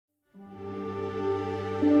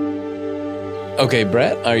Okay,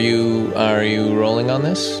 Brett, are you rolling on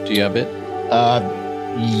this? Do you have it?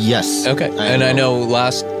 Yes. Okay. And I know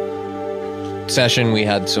last session we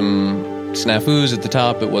had some snafus at the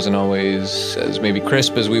top. It wasn't always as maybe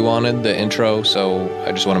crisp as we wanted, the intro, so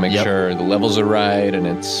I just want to make sure the levels are right and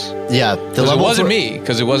it's... Yeah. Because it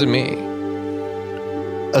wasn't me.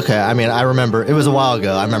 Okay, I mean, I remember, it was a while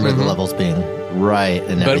ago. I remember the levels being right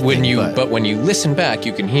and everything. But when you listen back,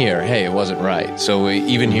 you can hear, hey, it wasn't right. So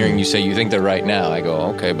even hearing you say you think they're right now, I go,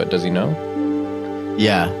 okay, but does he know?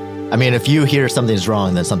 Yeah. I mean, if you hear something's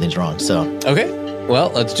wrong, then something's wrong, so. Okay.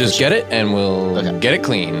 Well, let's just get it, and we'll get it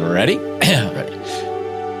clean. Ready? Ready.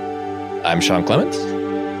 I'm Sean Clements,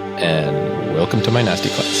 and welcome to my nasty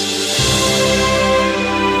class.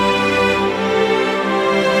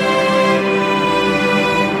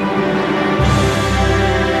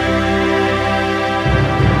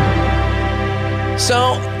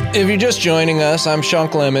 So, if you're just joining us, I'm Sean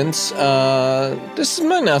Clements. This is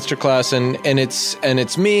my master class, and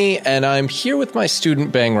it's me, and I'm here with my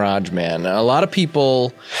student Bang Rajman. A lot of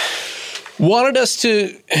people wanted us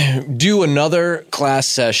to do another class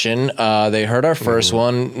session. They heard our first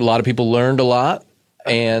one. A lot of people learned a lot,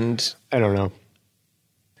 and I don't know.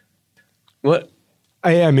 What?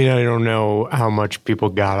 I mean, I don't know how much people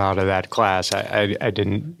got out of that class. I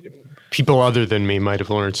didn't. People other than me might have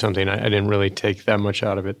learned something. I didn't really take that much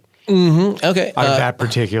out of it. Mm-hmm. Okay. Out of that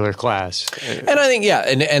particular class. And I think,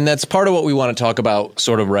 and that's part of what we want to talk about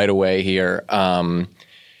sort of right away here,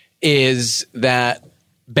 is that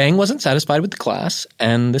Bang wasn't satisfied with the class,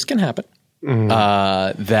 and this can happen.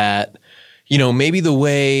 That, maybe the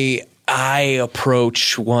way I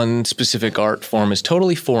approach one specific art form is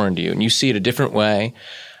totally foreign to you, and you see it a different way.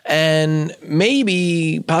 And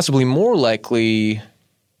maybe, possibly more likely,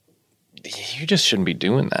 you just shouldn't be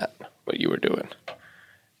doing that, what you were doing.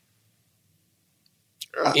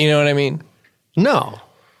 You know what I mean? No.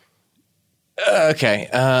 Okay.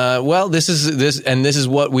 Well, this is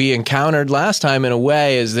what we encountered last time in a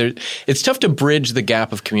way is it's tough to bridge the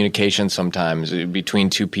gap of communication sometimes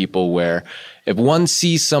between two people where if one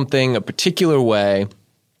sees something a particular way,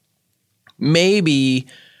 maybe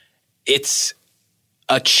it's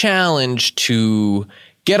a challenge to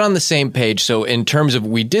get on the same page. So in terms of,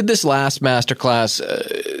 we did this last masterclass,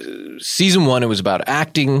 season 1, it was about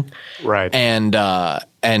acting. Right.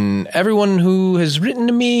 And everyone who has written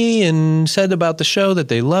to me and said about the show that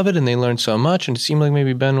they love it and they learned so much, and it seemed like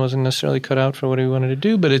maybe Ben wasn't necessarily cut out for what he wanted to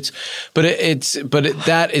do, but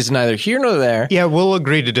that is neither here nor there. Yeah, we'll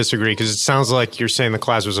agree to disagree because it sounds like you're saying the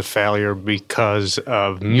class was a failure because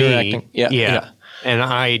of me. You're acting. Yeah. And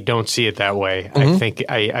I don't see it that way. I think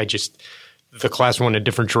I just... The class went a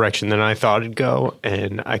different direction than I thought it'd go,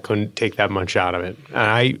 and I couldn't take that much out of it. And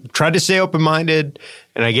I tried to stay open-minded,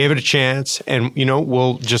 and I gave it a chance, and,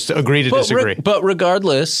 we'll just agree to disagree. But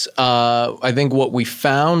regardless, I think what we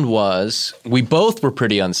found was we both were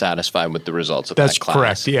pretty unsatisfied with the results of that class.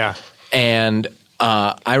 That's correct, yeah. And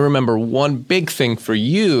I remember one big thing for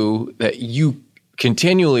you that you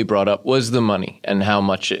continually brought up was the money and how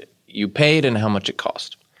much you paid and how much it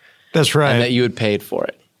cost. That's right. And that you had paid for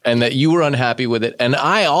it. And that you were unhappy with it. And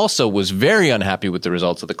I also was very unhappy with the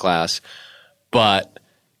results of the class. But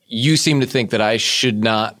you seem to think that I should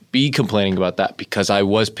not be complaining about that because I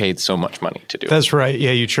was paid so much money to do it. That's right. Yeah,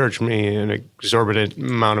 you charged me an exorbitant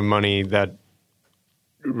amount of money that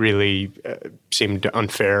really seemed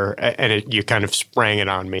unfair. And you kind of sprang it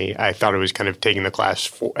on me. I thought it was kind of taking the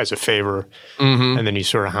class as a favor. And then you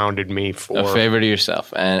sort of hounded me for... A favor to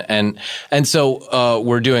yourself. And so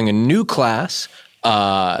we're doing a new class.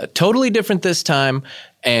 Totally different this time,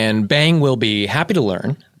 and Bang will be happy to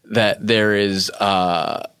learn that there is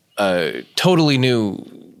a totally new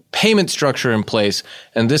payment structure in place,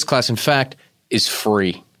 and this class, in fact, is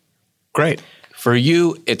free. Great. For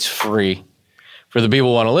you, it's free. For the people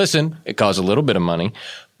who want to listen, it costs a little bit of money,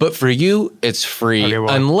 but for you, it's free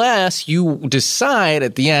unless you decide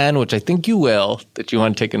at the end, which I think you will, that you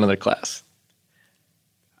want to take another class.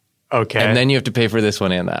 Okay. And then you have to pay for this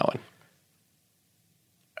one and that one.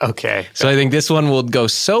 Okay. So I think this one will go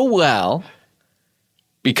so well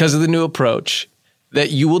because of the new approach that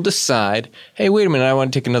you will decide, hey, wait a minute, I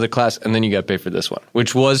want to take another class, and then you got to pay for this one,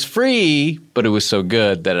 which was free, but it was so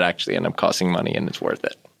good that it actually ended up costing money, and it's worth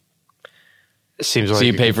it. Seems like so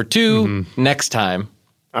you pay for 2 next time.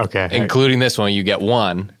 Okay. Including this one, you get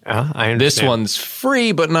 1. I understand. This one's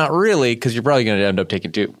free, but not really, because you're probably going to end up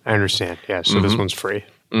taking 2. I understand. Yeah, so this one's free.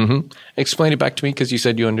 Explain it back to me, because you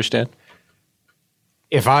said you understand.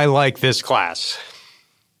 If I like this class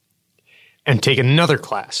and take another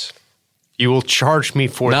class, You will charge me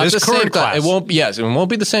for Not this the same current class. It won't. Yes, it won't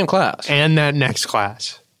be the same class. And that next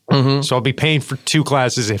class. Mm-hmm. So I'll be paying for 2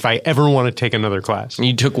 classes if I ever want to take another class.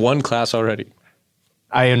 You took 1 class already.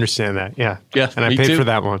 I understand that. Yeah. Yeah, And I me paid too. for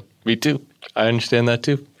that one. Me too. I understand that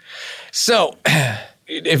too. So,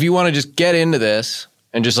 if you want to just get into this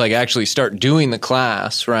and just like actually start doing the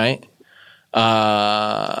class, right?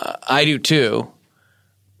 I do too.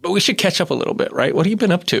 But we should catch up a little bit, right? What have you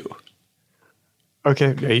been up to?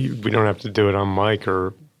 Okay. Hey, we don't have to do it on mic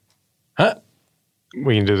or Huh?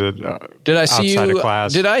 we can do the Did I see outside you? of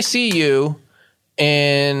class. Did I see you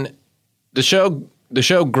in the show? The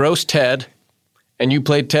show Gross Ted, and you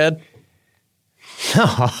played Ted.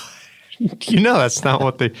 No. You know that's not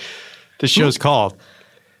what the show's called.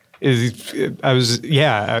 I was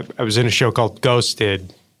in a show called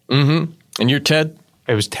Ghosted. Mm-hmm. And you're Ted.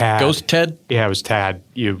 It was Tad. Ghost Ted. Yeah, it was Tad.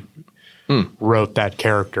 You wrote that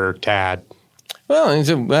character, Tad. Well,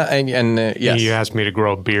 yes, You asked me to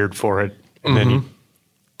grow a beard for it, and then you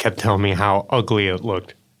kept telling me how ugly it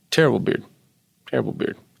looked. Terrible beard. Terrible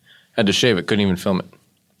beard. Had to shave it. Couldn't even film it.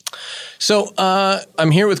 So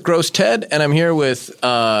I'm here with Gross Ted, and I'm here with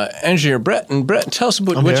engineer Brett. And Brett, tell us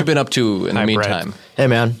what you've been up to in the meantime. Brett. Hey,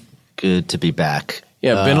 man. Good to be back.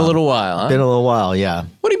 Yeah, been a little while, huh? Been a little while, yeah.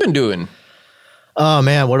 What have you been doing? Oh,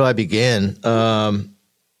 man, where do I begin? God,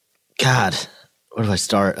 where do I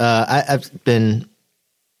start? I've been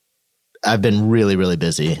really, really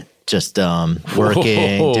busy. Just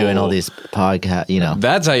working, doing all these podcasts,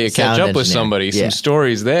 That's how you catch sound up with engineering. somebody. Yeah. Some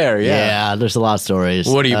stories there, yeah. Yeah, there's a lot of stories.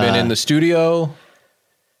 What have you been in the studio?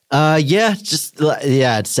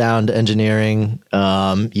 It's sound engineering,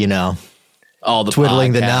 All the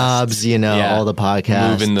twiddling the podcasts. knobs, Yeah. all the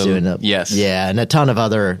podcasts. Moving the- doing yes. Yeah, and a ton of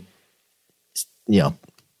other,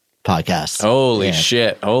 podcasts. Holy Yeah.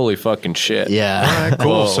 shit. Holy fucking shit. Yeah. All right,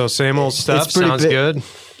 cool. Whoa. So same old stuff. It's pretty Sounds big. good.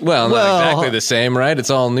 Well, not Well- exactly the same, right? It's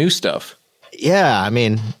all new stuff. Yeah, I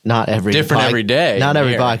mean, not every Different every day Not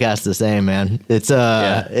every here. podcast is the same, man. It's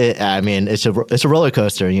it's a roller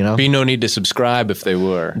coaster, Be no need to subscribe if they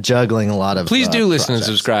were. juggling a lot of. Please do listen and projects.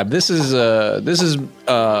 subscribe. This is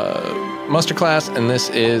Mustard Class, and this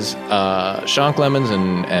is Shank Lemons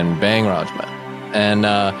and Bang Rajma. And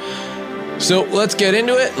so let's get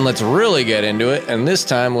into it, and let's really get into it. And this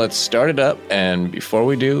time, let's start it up. And before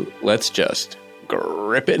we do, let's just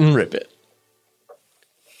grip it and rip it.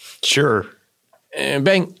 Sure. And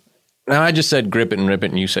bang. Now, I just said grip it and rip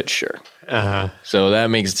it, and you said sure. So that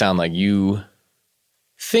makes it sound like you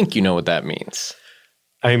think you know what that means.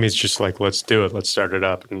 I mean, it's just like, let's do it. Let's start it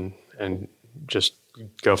up and just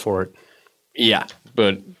go for it. Yeah,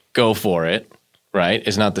 but go for it, right?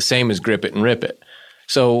 It's not the same as grip it and rip it.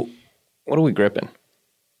 So what are we gripping?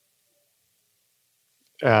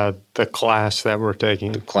 The class that we're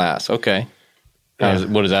taking. Class, okay. Yeah.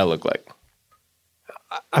 What does that look like?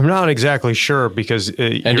 I'm not exactly sure because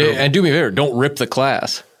And do me a favor, don't rip the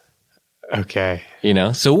class. okay,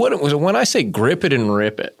 So when I say grip it and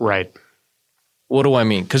rip it, right. what do I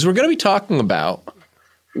mean? Because we're going to be talking about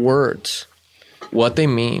words, what they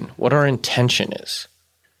mean, what our intention is.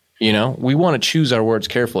 We want to choose our words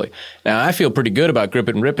carefully. Now, I feel pretty good about grip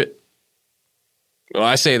it and rip it. Well,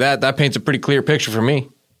 I say that paints a pretty clear picture for me.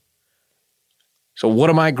 So what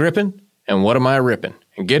am I gripping and what am I ripping?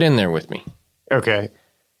 And get in there with me. Okay.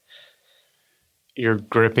 You're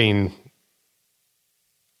gripping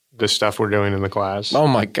the stuff we're doing in the class. Oh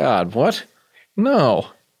my God, what? No.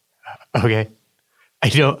 Okay. I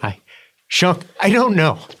don't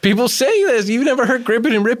know. People say this. You've never heard grip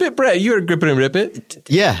it and rip it? Brett, you heard grip it and rip it?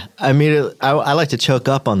 Yeah, I mean, I like to choke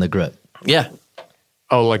up on the grip. Yeah.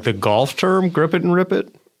 Oh, like the golf term, grip it and rip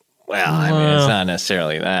it? Well, I mean, it's not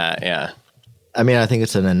necessarily that, yeah. I mean, I think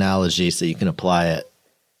it's an analogy, so you can apply it.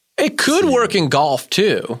 It could work in golf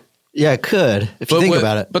too. Yeah, it could if you think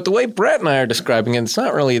about it. But the way Brett and I are describing it, it's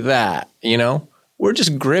not really that, We're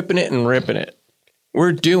just gripping it and ripping it.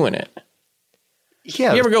 We're doing it.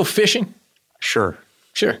 Yeah, You ever go fishing? Sure.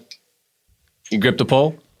 Sure. You grip the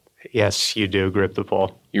pole? Yes, you do grip the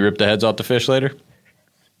pole. You rip the heads off the fish later?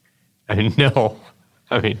 No.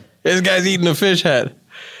 I mean, This guy's eating a fish head.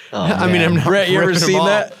 I'm not Brett, you ever ripping them seen off.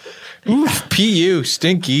 that? Oof, P.U.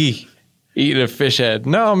 Stinky. Eating a fish head.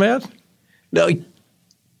 No, man. No. You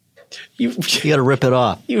you got to rip it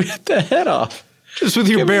off. rip the head off. Just with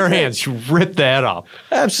your Give me bare that. hands, you rip the head off.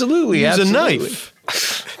 Absolutely. Use absolutely. a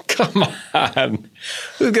knife. Come on.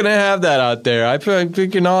 Who's going to have that out there? I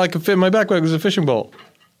think all I could fit in my backpack was a fishing bowl.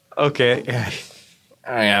 Okay. I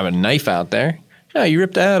don't have a knife out there. No, you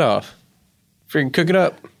rip the head off. Freaking cook it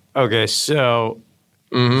up. Okay, so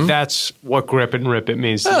That's what grip it and rip it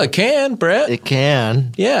means. Oh, it can, Brett. It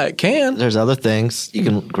can. Yeah, it can. There's other things you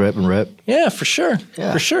can grip and rip. Yeah, for sure.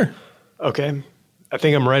 Yeah. For sure. Okay. I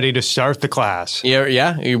think I'm ready to start the class. Yeah,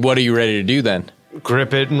 yeah. What are you ready to do then?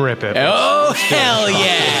 Grip it and rip it. Oh, hell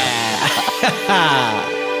yeah.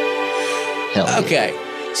 Hell yeah. Okay.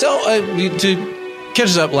 So to catch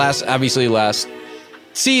us up, last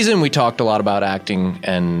season we talked a lot about acting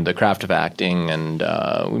and the craft of acting, and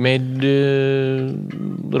we made a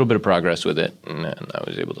little bit of progress with it, and I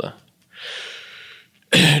was able to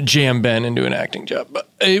jam Ben into an acting job.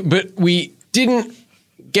 But we didn't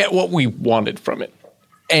get what we wanted from it.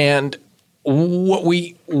 And what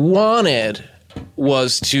we wanted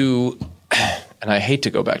was to, and I hate to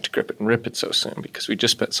go back to grip it and rip it so soon because we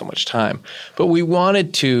just spent so much time, but we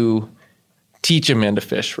wanted to teach a man to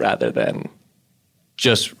fish rather than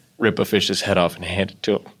just rip a fish's head off and hand it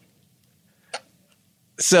to him.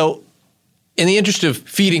 So in the interest of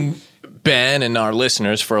feeding Ben and our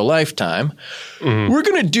listeners for a lifetime, we're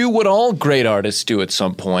going to do what all great artists do at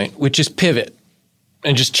some point, which is pivot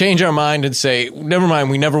and just change our mind and say, never mind,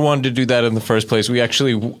 we never wanted to do that in the first place. We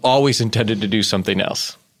actually always intended to do something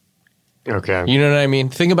else. Okay. You know what I mean?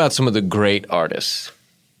 Think about some of the great artists.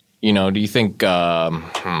 You know, do you think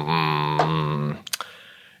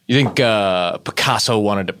Picasso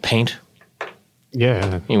wanted to paint?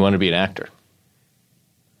 Yeah. He wanted to be an actor.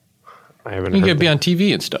 I haven't He heard could be that. on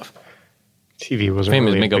TV and stuff. TV wasn't Famous,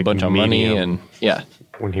 really make a big bunch of money, medium and yeah,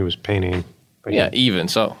 when he was painting. But yeah. Even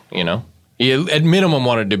so, you know, he at minimum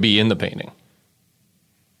wanted to be in the painting.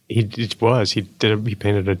 He was. He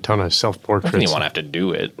painted a ton of self-portraits. I think you want to have to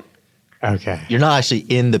do it. Okay. You're not actually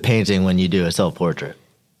in the painting when you do a self-portrait.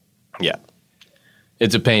 Yeah,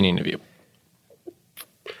 it's a painting of you.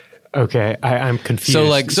 Okay, I'm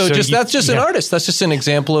confused. That's just an artist. That's just an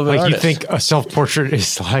example of an like artist. you think a self-portrait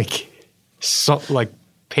is like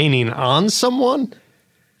painting on someone?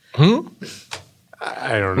 I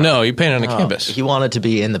don't know. No, he painted on a canvas. He wanted to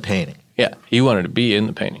be in the painting. Yeah, he wanted to be in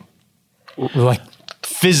the painting. Like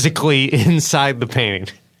physically inside the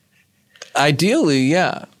painting. Ideally,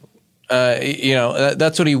 yeah.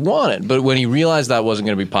 That's what he wanted. But when he realized that wasn't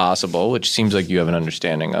going to be possible, which seems like you have an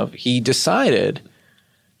understanding of, he decided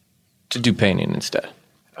to do painting instead.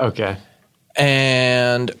 Okay.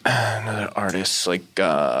 And another artist,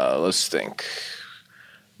 let's think.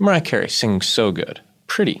 Mariah Carey sings so good.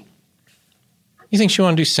 Pretty. You think she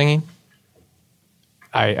wanted to do singing?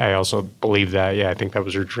 I also believe that. Yeah, I think that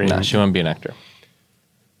was her dream. No, she wanted to be an actor.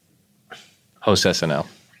 Host SNL.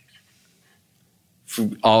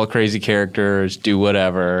 All crazy characters, do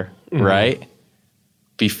whatever, right?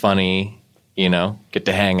 Be funny, get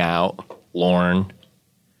to hang out, Lorne.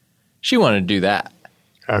 She wanted to do that.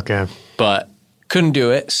 Okay. But couldn't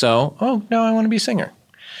do it, so, now I want to be a singer.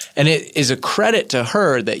 And it is a credit to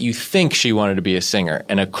her that you think she wanted to be a singer,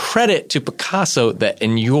 and a credit to Picasso that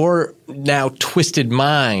in your now twisted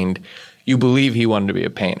mind, you believe he wanted to be a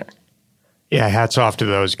painter. Yeah, hats off to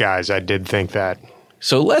those guys. I did think that.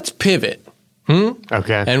 So let's pivot.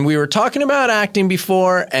 Okay. And we were talking about acting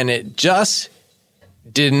before, and it just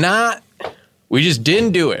we just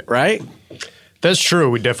didn't do it, right? That's true.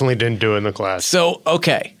 We definitely didn't do it in the class. So,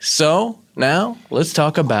 okay. So now let's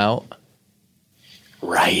talk about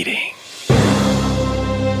writing.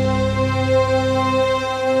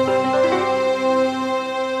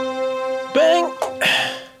 Bang.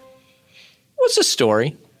 What's a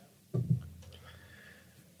story?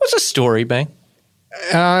 What's a story, Bang?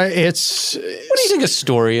 What do you think a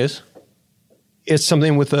story is? It's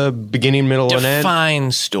something with a beginning, middle, and end.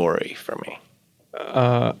 Define story for me.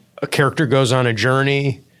 A character goes on a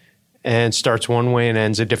journey and starts one way and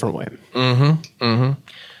ends a different way.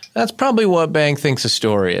 That's probably what Bang thinks a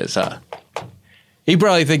story is, huh? He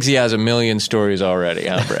probably thinks he has a million stories already,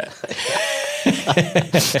 huh, Brett?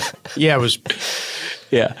 Yeah, it was.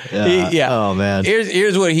 Yeah. Oh man.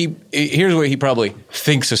 Here's what he probably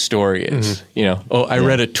thinks a story is. I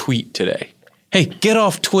read a tweet today. Hey, get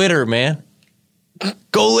off Twitter, man.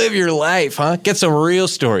 Go live your life, huh? Get some real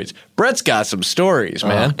stories. Brett's got some stories,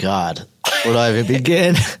 man. Oh God. Where do I even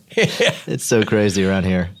begin? It's so crazy around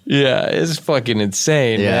here. Yeah, it's fucking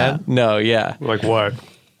insane, Yeah. man. No, yeah. Like what?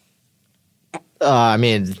 I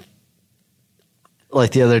mean,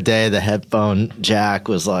 like the other day, the headphone jack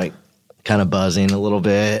was like kind of buzzing a little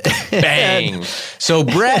bit. Bang. So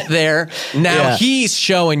Brett there, now he's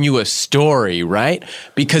showing you a story, right?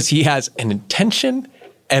 Because he has an intention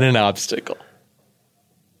and an obstacle.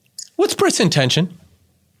 What's Brett's intention?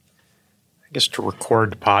 I guess to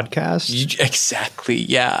record the podcast. Exactly.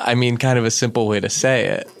 Yeah. I mean, kind of a simple way to say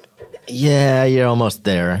it. Yeah, you're almost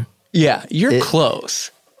there. Yeah, you're close.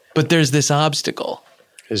 But there's this obstacle.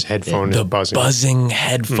 His headphone is buzzing. Buzzing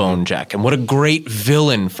headphone jack. And what a great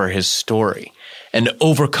villain for his story. And to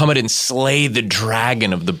overcome it and slay the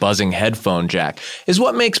dragon of the buzzing headphone jack is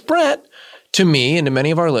what makes Brett, to me and to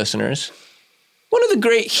many of our listeners, one of the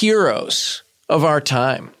great heroes of our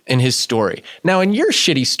time in his story. Now, in your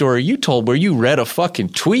shitty story you told where you read a fucking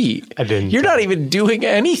tweet, I didn't. You're not even doing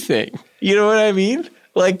anything. You know what I mean?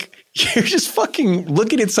 Like, you're just fucking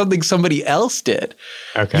looking at something somebody else did.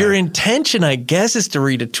 Okay. Your intention, I guess, is to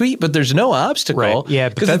read a tweet, but there's no obstacle. Right. Yeah,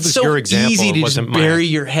 but because that it's was so your example. easy It to just wasn't bury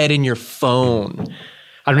your head in your phone.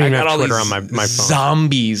 I don't even got have all Twitter these on my phone.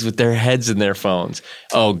 Zombies with their heads in their phones.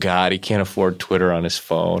 Oh God, he can't afford Twitter on his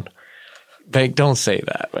phone. Bank, don't say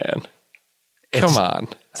that, man. Come on.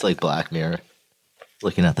 It's like Black Mirror.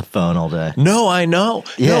 Looking at the phone all day. No, I know.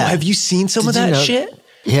 Yeah. No, have you seen some of Did you that know- shit?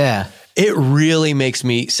 Yeah. It really makes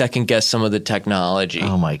me second guess some of the technology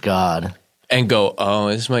Oh my God. and go, oh,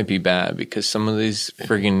 this might be bad because some of these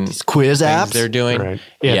friggin' Quiz things apps? they're doing. Right.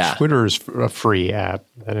 Yeah, Twitter is a free app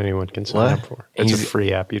that anyone can sign What? up for. It's a Easy.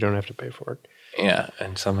 free app. You don't have to pay for it. Yeah,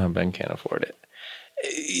 and somehow Ben can't afford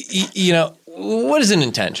it. You know, what is an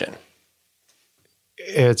intention?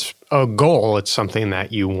 It's a goal. It's something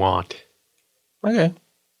that you want. Okay.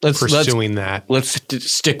 Let's Pursuing that.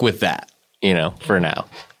 stick with that, you know, for now.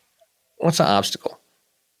 What's the obstacle?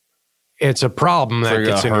 It's a problem that For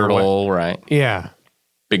gets a in your way. hurdle, right? Yeah.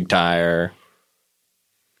 Big tire,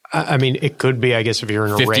 I mean, it could be, I guess, if you're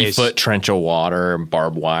in a 50-foot race. trench of water and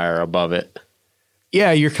barbed wire above it.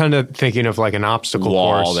 Yeah, you're kind of thinking of like an obstacle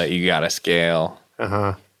Wall course. that you got to scale.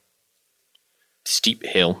 Uh-huh. Steep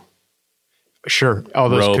hill. Sure. All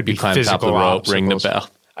those Rope, could be you climb physical top of the rope, ring the obstacles.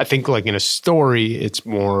 bell. I think like in a story, it's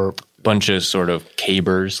more Bunch of sort of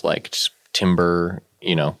cabers, like just timber,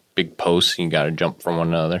 you know, big posts. You got to jump from one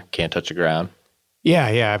another. Can't touch the ground.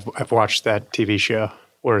 Yeah. I've watched that TV show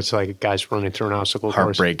where it's like guys running through an obstacle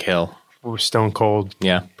course. Heartbreak Hill. Stone Cold,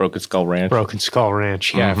 Yeah. Broken Skull Ranch. Broken Skull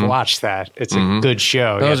Ranch. Yeah, I've watched that. It's a good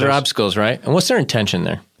show. Those yeah, are there's- obstacles, right? And what's their intention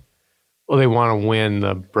there? Well, they want to win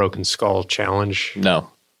the Broken Skull Challenge.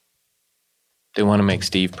 No. They want to make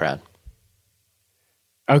Steve proud.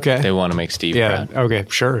 Okay. They want to make Steve Yeah. proud. Okay.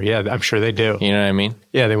 Sure. Yeah. I'm sure they do. You know what I mean?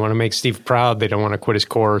 Yeah. They want to make Steve proud. They don't want to quit his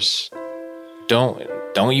course. Don't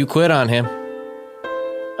you quit on him.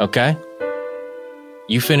 Okay?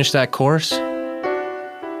 You finish that course?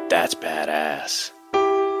 That's badass.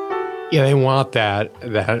 Yeah. They want that.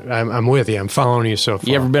 I'm with you. I'm following you so far.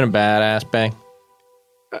 You ever been a badass, Bang?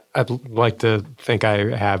 I'd like to think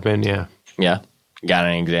I have been. Yeah. Yeah. Got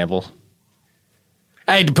any examples?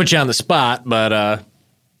 I hate to put you on the spot, but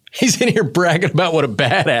he's in here bragging about what a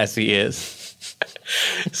badass he is.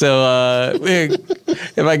 So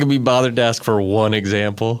if I could be bothered to ask for one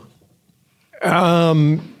example.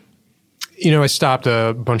 You know, I stopped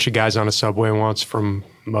a bunch of guys on a subway once from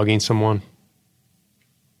mugging someone.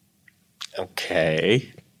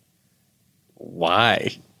 Okay.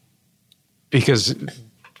 Why? Because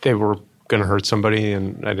they were going to hurt somebody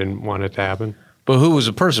and I didn't want it to happen. But who was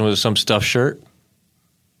the person? Was it some stuffed shirt?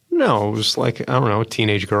 No, it was like, I don't know, a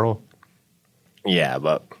teenage girl. Yeah,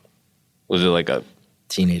 but was it like a...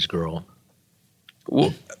 Teenage girl.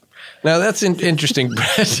 Well, now that's interesting,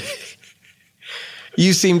 Brett.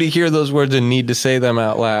 You seem to hear those words and need to say them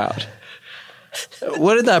out loud.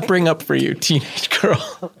 What did that bring up for you, teenage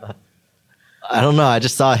girl? I don't know. I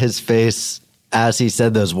just saw his face as he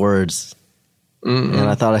said those words. And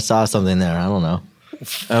I thought I saw something there. I don't know.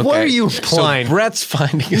 Okay. What are you implying? So Brett's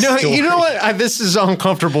finding a No, story. you know what? This is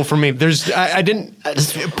uncomfortable for me. I didn't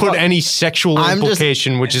put any sexual I'm just-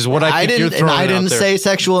 implication, which is what I think you're didn't, throwing and I didn't out there. say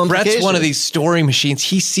sexual implication. Brett's one of these story machines.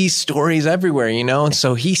 He sees stories everywhere, you know? And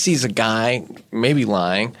so he sees a guy, maybe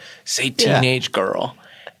lying, say teenage girl.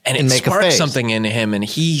 And it And make a sparks face. something in him, and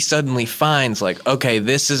he suddenly finds, like, okay,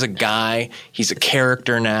 this is a guy. He's a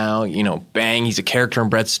character now. You know, bang, he's a character in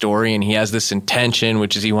Brett's story, and he has this intention,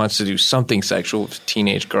 which is he wants to do something sexual with a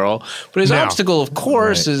teenage girl. But his No. obstacle, of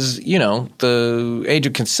course, is, you know, the age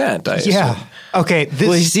of consent. I assume. Okay.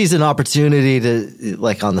 Well, he sees an opportunity to,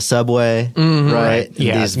 like on the subway, right? And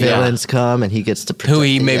Yeah, these yeah. villains come, and he gets to protect Who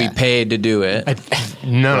he maybe yeah. paid to do it.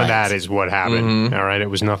 None Right. of that is what happened. All right. It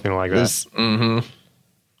was nothing like that. This-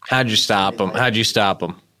 How'd you stop him? How'd you stop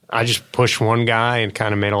him? I just pushed one guy and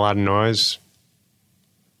kind of made a lot of noise.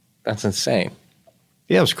 That's insane.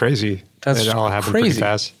 Yeah, it was crazy. That's It all happened pretty crazy.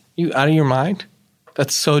 fast. You out of your mind?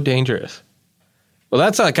 That's so dangerous. Well,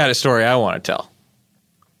 that's not the kind of story I want to tell.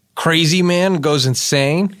 Crazy man goes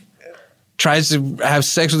insane, tries to have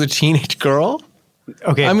sex with a teenage girl.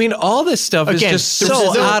 Okay. I mean, all this stuff is Again, just there so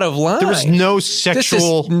was no- out of line. there was no This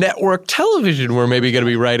sexual. is network television we're maybe going to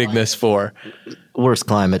be writing this for. worst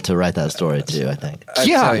climate to write that story too, I think.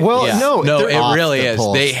 No, it off really the is.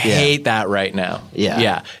 pulse, They yeah. hate that right now.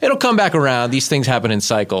 Yeah. It'll come back around. These things happen in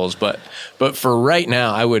cycles, but for right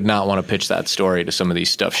now, I would not want to pitch that story to some of these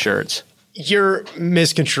stuffed shirts. You're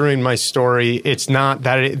misconstruing my story. It's not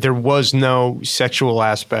that there was no sexual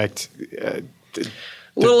aspect.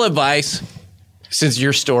 Little advice, since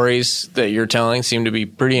your stories that you're telling seem to be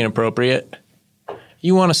pretty inappropriate.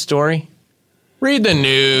 You want a story? Read the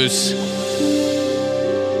news.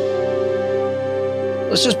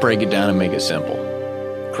 Let's just break it down and make it simple.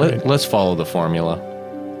 Let's follow the formula,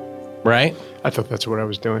 right? I thought that's what I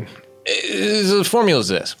was doing. The formula is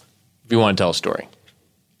this, if you want to tell a story.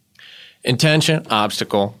 Intention,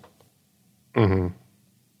 obstacle,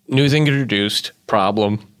 new thing introduced,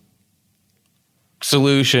 problem,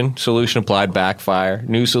 solution applied, backfire,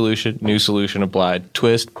 new solution applied,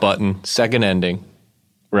 twist, button, second ending,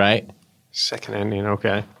 right? Second ending,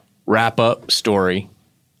 okay. Wrap up, story,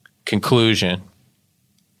 conclusion,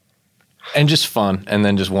 and just fun, and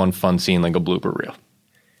then just one fun scene like a blooper reel.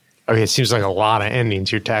 Okay, it seems like a lot of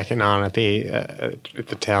endings you're tacking on at the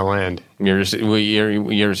tail end. You ever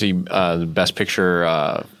see the Best Picture,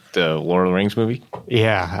 the Lord of the Rings movie?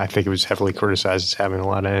 Yeah, I think it was heavily criticized as having a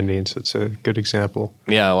lot of endings. It's a good example.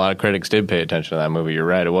 Yeah, a lot of critics did pay attention to that movie. You're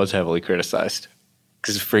right. It was heavily criticized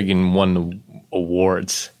because it friggin' won the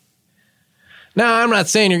awards. Now, I'm not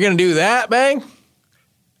saying you're going to do that, Bang,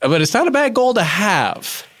 but it's not a bad goal to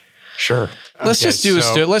have. Sure. Let's just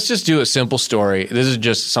do a simple story. This is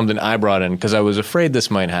just something I brought in because I was afraid this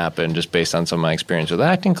might happen just based on some of my experience with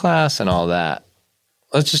acting class and all that.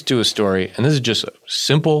 Let's just do a story, and this is just a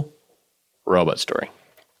simple robot story.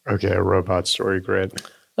 Okay, a robot story, great.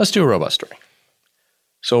 Let's do a robot story.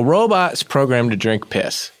 So a robot is programmed to drink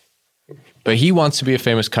piss, but he wants to be a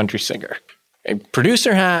famous country singer. A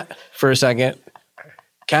producer hat for a second.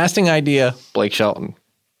 Casting idea, Blake Shelton.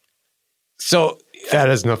 So that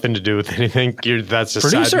has nothing to do with anything. That's a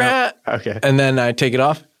producer side note. hat. Okay. And then I take it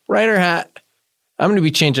off. Writer hat. I'm going to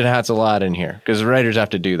be changing hats a lot in here because writers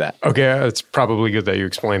have to do that. Okay, it's probably good that you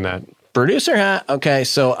explain that. Producer hat. Okay,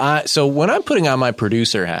 so when I'm putting on my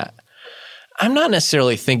producer hat, I'm not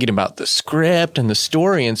necessarily thinking about the script and the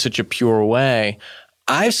story in such a pure way.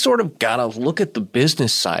 I've sort of got to look at the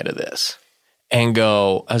business side of this and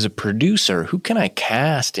go, as a producer, who can I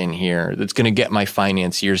cast in here that's going to get my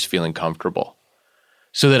financiers feeling comfortable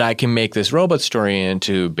so that I can make this robot story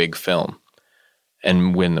into big film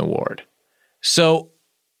and win the award? So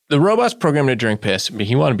the robot's programmed to drink piss, but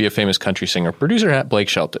he wanted to be a famous country singer. Producer hat, Blake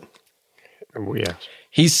Shelton. Oh, yeah.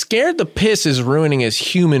 He's scared the piss is ruining his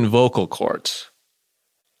human vocal cords,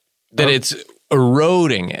 that it's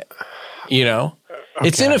eroding it, you know? Okay.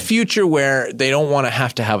 It's in a future where they don't want to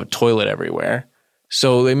have a toilet everywhere,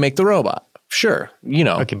 so they make the robot. Sure, you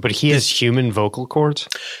know. Okay, but he has human vocal cords?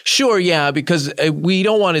 Sure, yeah, because we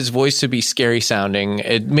don't want his voice to be scary sounding.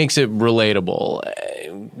 It makes it relatable.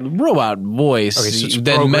 Robot voice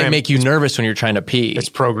that might make you nervous when you're trying to pee. It's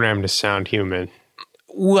programmed to sound human.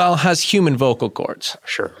 Well, has human vocal cords.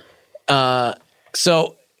 Sure.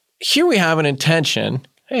 So here we have an intention.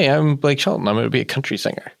 Hey, I'm Blake Shelton. I'm going to be a country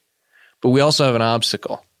singer. But we also have an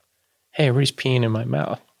obstacle. Hey, everybody's peeing in my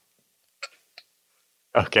mouth.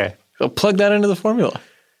 Okay. So plug that into the formula.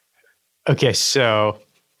 Okay, so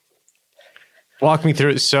walk me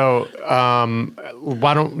through it. So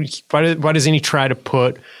why doesn't he try to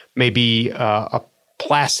put maybe a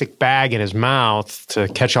plastic bag in his mouth to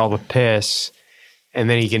catch all the piss, and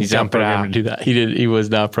then he can dump it out? To do that. He was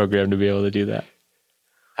not programmed to be able to do that.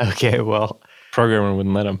 Okay, well, programmer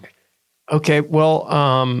wouldn't let him. Okay,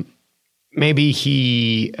 well, maybe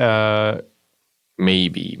he.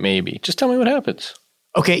 Maybe. Just tell me what happens.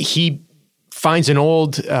 Okay, he finds an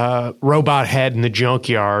old robot head in the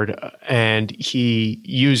junkyard, and he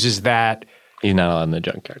uses that. He's not allowed in the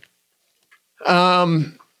junkyard. How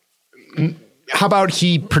about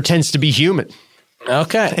he pretends to be human?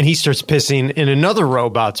 Okay. And he starts pissing in another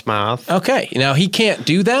robot's mouth. Okay. Now, he can't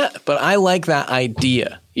do that, but I like that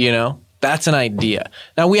idea, you know? That's an idea.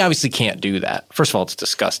 Now, we obviously can't do that. First of all, it's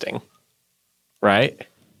disgusting, right?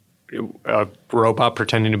 A robot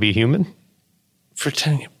pretending to be human?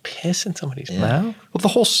 Pretending to piss in somebody's mouth? Well, the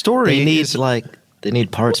whole story they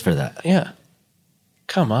need parts for that. Yeah.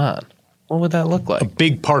 Come on. What would that look like? A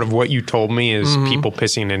big part of what you told me is people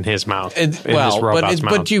pissing in his mouth. His robot's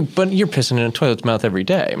mouth. But you're pissing in a toilet's mouth every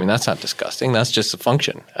day. I mean, that's not disgusting. That's just a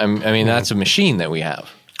function. I mean, that's a machine that we have.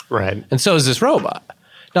 Right. And so is this robot.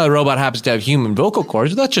 Now, the robot happens to have human vocal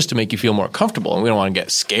cords, but that's just to make you feel more comfortable, and we don't want to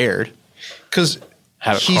get scared. Because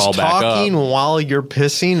have it he's crawl back up. talking while you're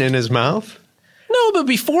pissing in his mouth? No, No, but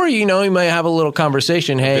before, you might have a little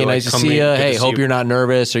conversation. Hey, like, nice to come see you. in, good Hey, to see hope you. you're not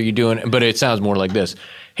nervous. Are you doing? But it sounds more like this.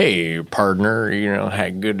 Hey, partner,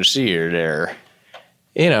 hey, good to see you there.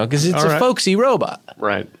 Because it's All a right. folksy robot.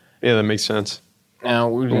 Right. Yeah, that makes sense. Now,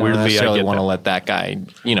 we don't Weirdly, I necessarily get want to that. let that guy,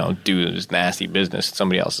 do his nasty business in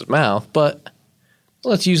somebody else's mouth, but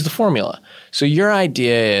let's use the formula. So your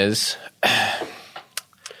idea is,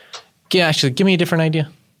 actually, give me a different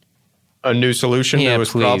idea. A new solution to his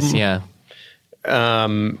problem. Yeah.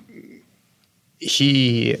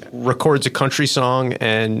 He records a country song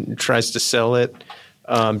and tries to sell it.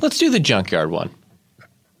 Let's do the junkyard one.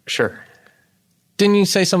 Sure. Didn't you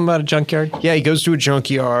say something about a junkyard? Yeah, he goes to a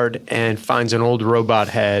junkyard and finds an old robot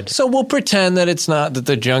head. So we'll pretend that that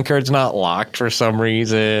the junkyard's not locked for some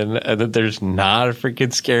reason, and that there's not a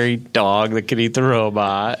freaking scary dog that could eat the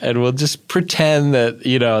robot, and we'll just pretend that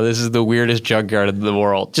this is the weirdest junkyard in the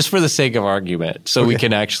world, just for the sake of argument, so we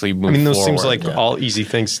can actually move. I mean, those forward. seems like all easy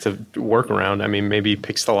things to work around. I mean, maybe he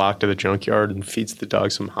picks the lock to the junkyard and feeds the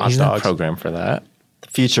dog some hot He's not dogs. programmed for that. The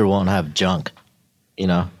future won't have junk,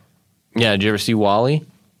 Yeah, did you ever see WALL-E?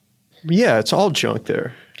 Yeah, it's all junk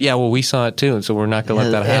there. Yeah, well, we saw it too, and so we're not going to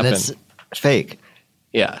let that happen. And it's fake.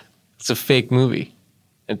 Yeah, it's a fake movie.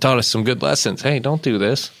 It taught us some good lessons. Hey, don't do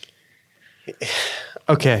this.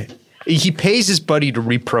 Okay. He pays his buddy to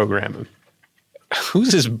reprogram him.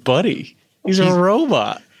 Who's his buddy? He's a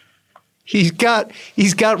robot. He's got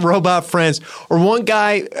robot friends. Or one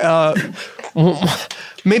guy,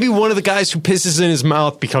 maybe one of the guys who pisses in his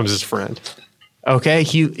mouth becomes his friend. Okay?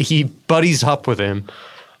 He buddies up with him.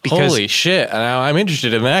 Because Holy shit. Now I'm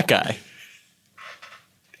interested in that guy.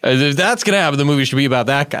 If that's going to happen, the movie should be about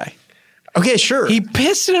that guy. Okay, sure. He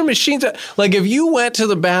pissed in a machine. Like if you went to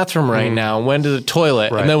the bathroom right now and went to the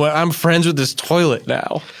toilet Right. and then went, I'm friends with this toilet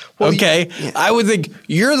now. Well, okay. I would think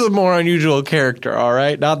you're the more unusual character, all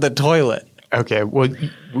right? Not the toilet. Okay, well,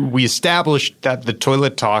 we established that the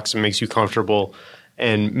toilet talks and makes you comfortable,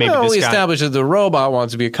 and maybe No, this we guy. established that the robot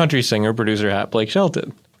wants to be a country singer, producer hat Blake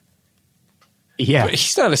Shelton. Yeah, But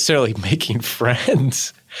he's not necessarily making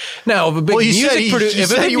friends. Now, if a big well, you said music you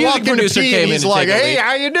said big you music walked into producer P came and in he's to like, take a "Hey, leak-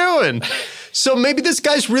 how you doing?" So maybe this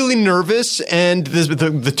guy's really nervous, and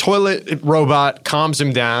the toilet robot calms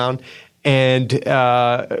him down, and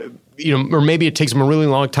or maybe it takes him a really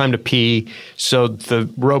long time to pee, so the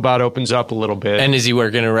robot opens up a little bit. And is he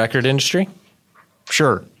working in a record industry?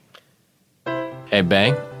 Sure, Hey,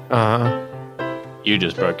 Bang. You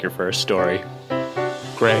just broke your first story.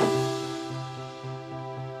 great.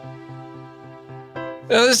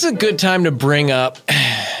 Now, this is a good time to bring up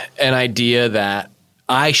an idea that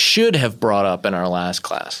I should have brought up in our last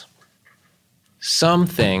class. Some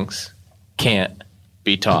things can't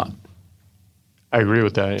be taught. I agree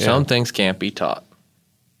with that. Yeah. Some things can't be taught.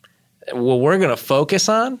 What we're going to focus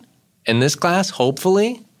on in this class,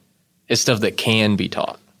 hopefully, is stuff that can be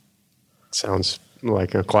taught. Sounds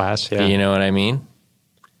like a class. Yeah. You know what I mean?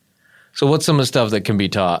 So what's some of the stuff that can be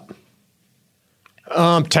taught?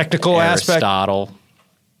 Technical aspect. Aristotle,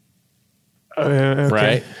 Okay.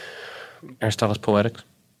 right? Aristotle's Poetics,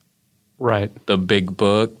 Right. the big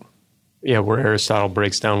book. Yeah, where Aristotle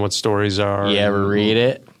breaks down what stories are. You ever read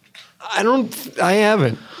it? I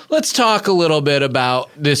haven't. Let's talk a little bit about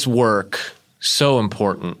this work. So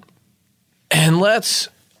important. And let's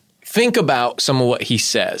think about some of what he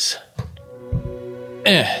says.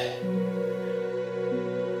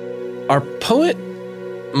 Our poet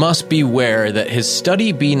must beware that his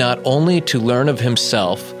study be not only to learn of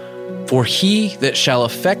himself, for he that shall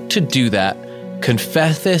affect to do that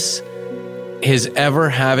confesseth his ever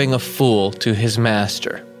having a fool to his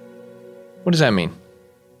master. What does that mean?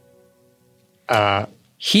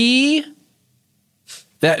 He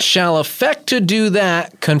that shall affect to do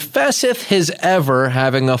that confesseth his ever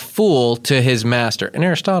having a fool to his master. And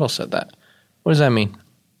Aristotle said that. What does that mean?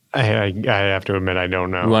 I have to admit I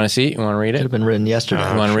don't know. You want to see it? You want to read Could it? have been written yesterday.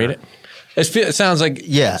 You want to read it? It sounds like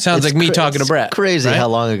sounds it's like me talking to it's Brett. Crazy right? how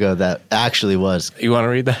long ago that actually was. You want to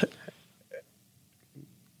read that?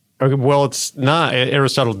 Okay, well, it's not.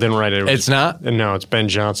 Aristotle didn't write it. It's not? No, it's Ben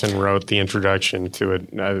Jonson wrote the introduction to it.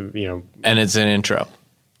 And it's an intro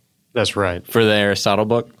That's right. for the Aristotle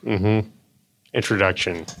book.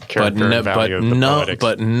 Introduction, But character and value of the poetics.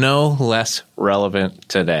 but no less relevant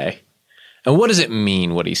today. And what does it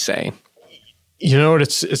mean, what he's saying? you know what?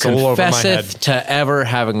 It's a little over my head. Confesseth to ever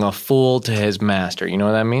having a fool to his master. You know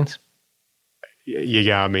what that means? You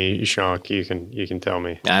got me, Shonk. You can tell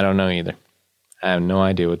me. I don't know either. I have no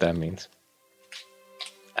idea what that means.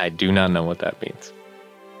 I do not know what that means.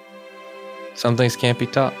 Some things can't be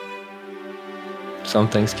taught. Some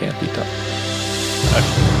things can't be taught.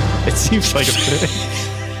 It seems like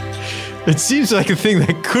It seems like a thing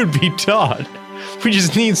that could be taught. We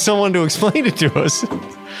just need someone to explain it to us.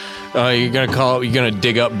 You're gonna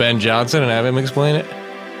dig up Ben Johnson and have him explain it?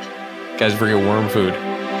 Guys forget worm food.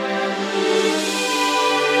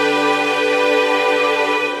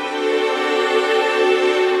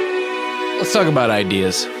 Let's talk about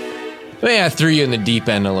ideas. I threw you in the deep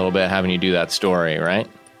end a little bit having you do that story, right?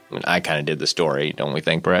 I mean, I kind of did the story, don't we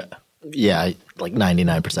think, Brett? Yeah, like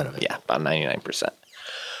 99% of it. Yeah, about 99%.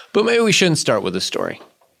 But maybe we shouldn't start with the story.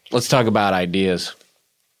 Let's talk about ideas.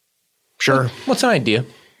 Sure. What's an idea?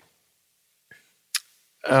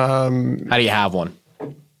 How do you have one?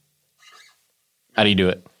 How do you do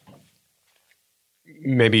it?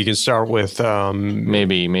 Maybe you can start with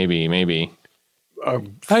Maybe. How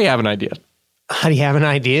do you have an idea? how do you have an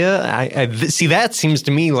idea? See, that seems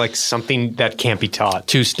to me like something that can't be taught.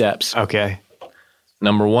 2 steps. Okay.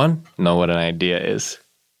 Number 1, know what an idea is.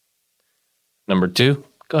 Number 2,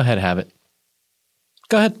 go ahead, have it.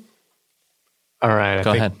 Go ahead. All right.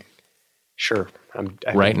 Go ahead. Sure.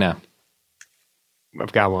 Right now.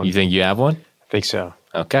 I've got one. You think you have one? I think so.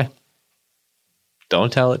 Okay.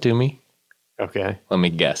 Don't tell it to me. Okay. Let me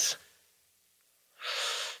guess.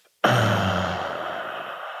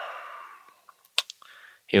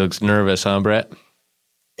 He looks nervous, huh, Brett?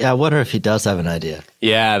 Yeah, I wonder if he does have an idea.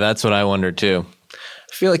 Yeah, that's what I wonder too.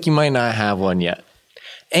 I feel like you might not have one yet.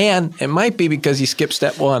 And it might be because you skipped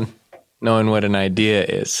step 1, knowing what an idea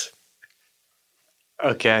is.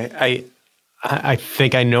 Okay. I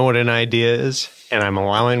think I know what an idea is, and I'm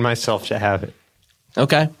allowing myself to have it.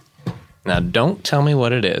 Okay. Now don't tell me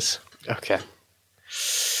what it is. Okay.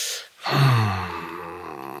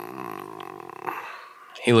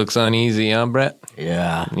 He looks uneasy, huh, Brett?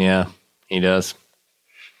 Yeah. Yeah, he does.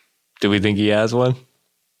 Do we think he has one?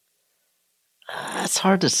 That's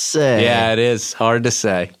hard to say. Yeah, it is. Hard to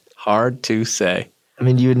say. Hard to say. I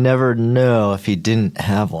mean, you would never know if he didn't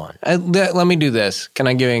have one. Let me do this. Can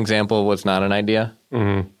I give you an example of what's not an idea?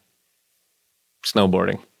 Mm-hmm.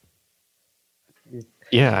 Snowboarding.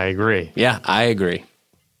 Yeah, I agree. Yeah, I agree.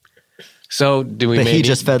 So do we But he maybe,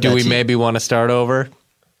 just fed do that we to you. maybe want to start over?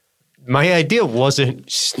 My idea wasn't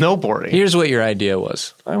snowboarding. Here's what your idea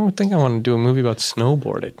was. I don't think I want to do a movie about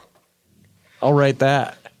snowboarding. I'll write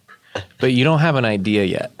that. But you don't have an idea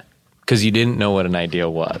yet because you didn't know what an idea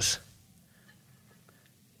was.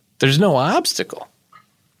 There's no obstacle.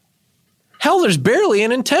 Hell, there's barely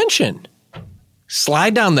an intention.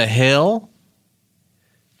 Slide down the hill.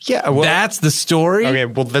 Yeah, well, That's the story. okay.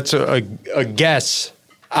 Well, that's a guess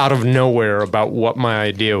out of nowhere about what my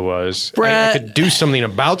idea was. I Brett. could do something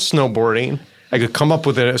about snowboarding. I could come up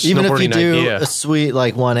with a Even if you snowboarding do idea. a sweet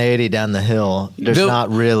like 180 down the hill, there's The- not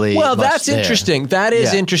really. Well, much that's there. interesting. That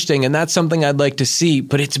is Yeah. interesting, and that's something I'd like to see,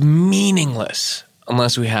 but it's meaningless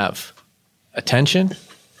unless we have attention.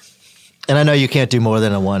 And I know you can't do more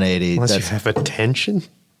than a 180. Unless you That's, have attention.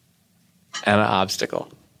 And an obstacle.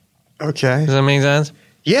 Okay. Does that make sense?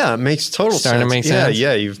 Yeah, it makes total Starting to sense. make sense?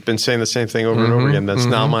 Yeah, you've been saying the same thing over and over again. That's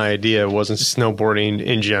not my idea. It wasn't snowboarding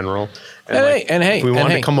in general. If we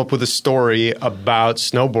wanted to come up with a story about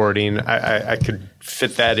snowboarding, I could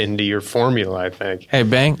fit that into your formula, I think. Hey,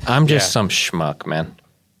 Bang, I'm just Yeah. some schmuck, man.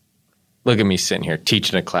 Look at me sitting here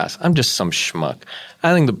teaching a class. I'm just some schmuck.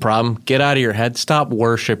 I think the problem, get out of your head. Stop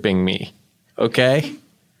worshiping me, okay?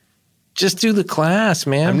 Just do the class,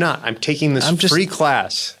 man. I'm not. I'm taking this I'm just- free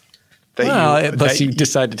class. That Well, you, unless that you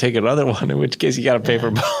decide to take another one, in which case you got to pay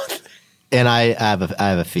for both. and I have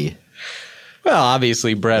a fee. Well,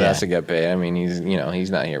 obviously, Brett Yeah. has to get paid. I mean,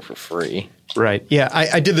 he's not here for free. Right. Yeah,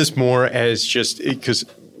 I did this more as just because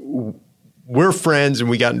we're friends and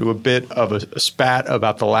we got into a bit of a spat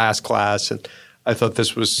about the last class. And I thought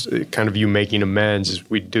this was kind of you making amends as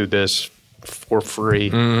we do this for free.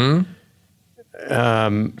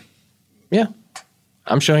 Yeah.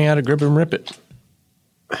 I'm showing you how to grip and rip it.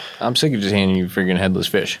 I'm sick of just handing you friggin' headless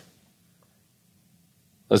fish.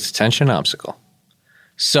 Let's attention obstacle.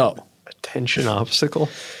 So, Attention obstacle.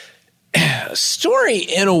 a story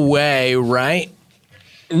in a way, right?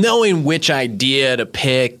 Knowing which idea to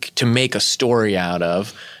pick to make a story out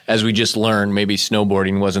of, as we just learned, maybe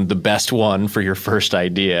snowboarding wasn't the best one for your first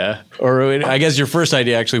idea. Or I guess your first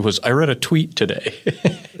idea actually was, I read a tweet today.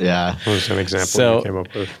 Yeah. What was an example So- you came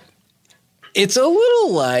up with? It's a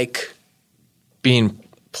little like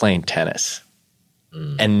playing tennis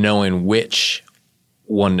and knowing which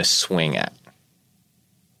one to swing at.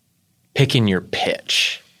 Picking your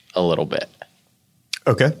pitch a little bit,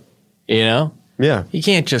 Okay. you know? Yeah. You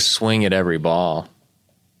can't just swing at every ball.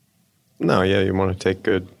 No, yeah, you want to take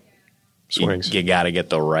good swings. You got to get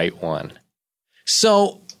the right one.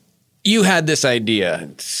 So you had this idea,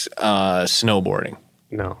 snowboarding.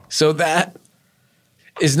 No. So that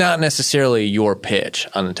is not necessarily your pitch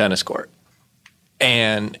on the tennis court.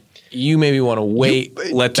 And you maybe want to wait,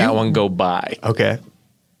 let that one go by. Okay.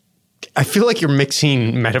 I feel like you're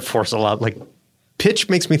mixing metaphors a lot. Like, pitch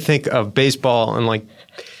makes me think of baseball and like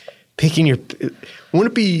picking your.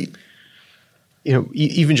 Wouldn't it be,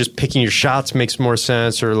 even just picking your shots makes more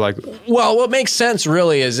sense, or like. Well, what makes sense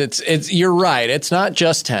really is it's. You're right. It's not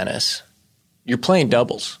just tennis. You're playing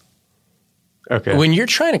doubles. Okay. When you're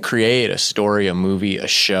trying to create a story, a movie, a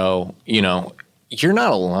show, you're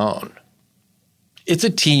not alone. It's a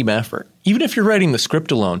team effort. Even if you're writing the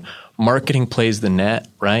script alone, marketing plays the net,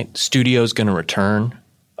 right? Studio's going to return.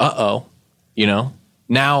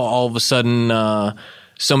 Now all of a sudden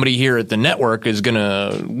somebody here at the network is going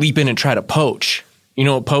to leap in and try to poach. You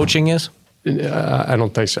know what poaching is? I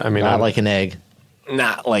don't think so. I mean, Not like an egg.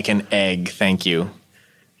 Not like an egg, thank you.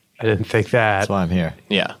 I didn't think that. That's why I'm here.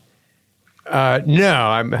 Yeah. No,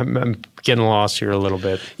 I'm getting lost here a little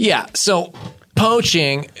bit. Yeah, so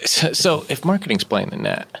poaching, so if marketing's playing the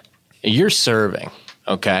net, you're serving,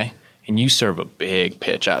 okay? And you serve a big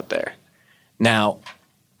pitch out there. Now,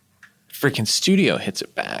 freaking studio hits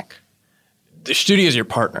it back. The studio is your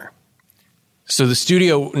partner. So the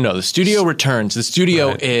studio returns. The studio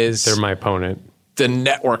Right. is They're my opponent. the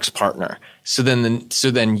network's partner. So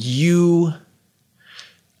then you,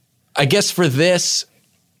 I guess for this,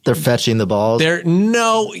 They're fetching the balls.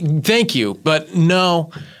 thank you, but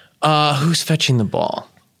no. Who's fetching the ball?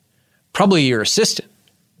 Probably your assistant,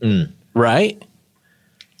 right?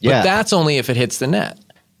 Yeah. But that's only if it hits the net.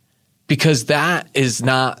 Because that is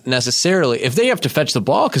not necessarily, if they have to fetch the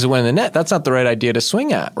ball because it went in the net, that's not the right idea to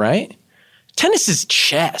swing at, right? Tennis is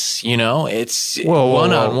chess, it's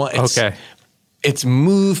one-on-one. Okay. It's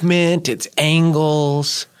movement, it's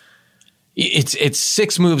angles. It's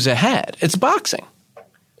 6 moves ahead. It's boxing.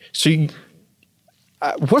 So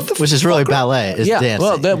what the Which is really ballet. Is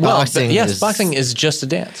dancing. Boxing is just a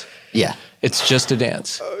dance. Yeah. It's just a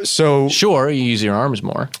dance. So Sure, you use your arms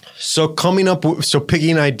more. So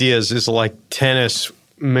picking ideas is like tennis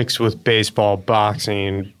mixed with baseball,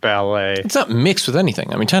 boxing, ballet. It's not mixed with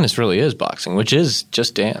anything. I mean, tennis really is boxing, which is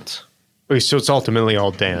just dance. Okay, so it's ultimately all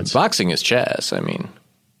dance. Boxing is chess. I mean,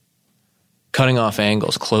 cutting off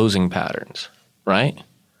angles, closing patterns, right?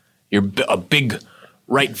 A big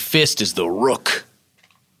right fist is the rook.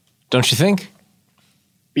 Don't you think?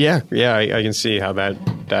 Yeah, I can see how that.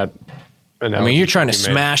 I mean, you're trying to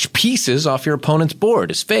smash pieces off your opponent's board,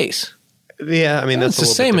 his face. Yeah, I mean that's It's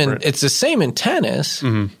the same different. it's the same in tennis,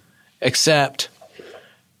 except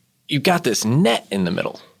you've got this net in the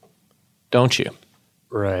middle, don't you?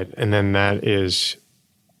 Right, and then that is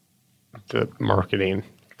the marketing.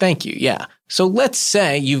 Thank you. Yeah. So let's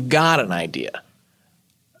say you've got an idea.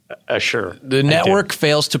 Sure. The network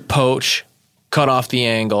fails to poach, cut off the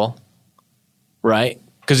angle, right?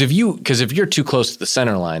 Because if you're too close to the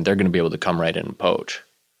center line, they're going to be able to come right in and poach.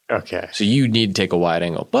 Okay. So you need to take a wide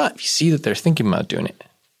angle. But if you see that they're thinking about doing it,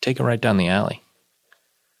 take it right down the alley.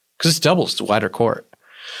 Because it's doubles, it's a wider court.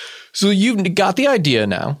 So you've got the idea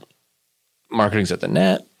now. Marketing's at the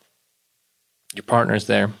net. Your partner's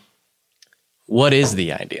there. What is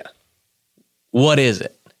the idea? What is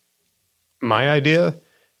it? My idea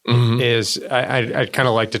is I'd kind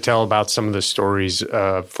of like to tell about some of the stories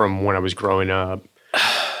from when I was growing up.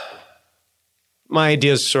 My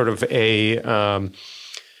idea is sort of a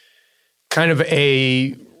kind of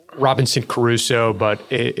a Robinson Crusoe, but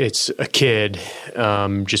it's a kid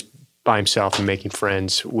just by himself and making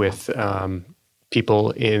friends with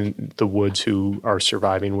people in the woods who are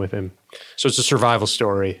surviving with him. So it's a survival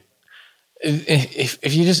story.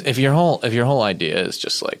 If your whole idea is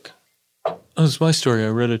just like, oh, it's my story, I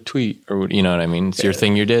read a tweet, or you know what I mean, it's your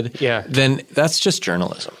thing you did, Yeah. then that's just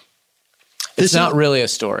journalism. It's not really a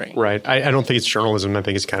story. Right. I don't think it's journalism. I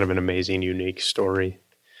think it's kind of an amazing, unique story.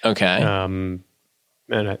 Okay. And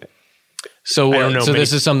So I don't know many-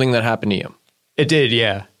 this is something that happened to you. it did,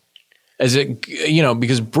 yeah. Is it,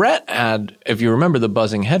 because Brett had, if you remember the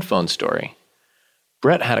buzzing headphone story,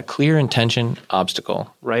 Brett had a clear intention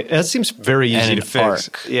obstacle. Right. That seems very easy And to an fix.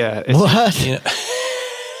 arc. Yeah. It's- What? You know,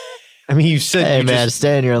 I mean, you said Hey, you man, just,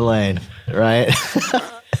 stay in your lane, right?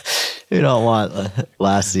 You don't want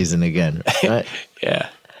last season again, right? yeah.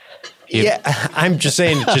 yeah. I'm just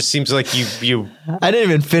saying, it just seems like you. I didn't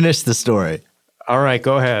even finish the story. All right,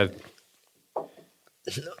 go ahead.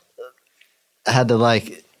 I had to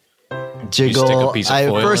like stick jiggle. a piece of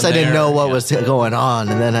foil First, in I didn't there, know what yeah. was going on,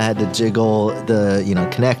 and then I had to jiggle the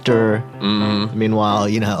connector. Mm-hmm. Meanwhile,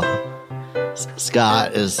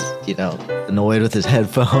 Scott is annoyed with his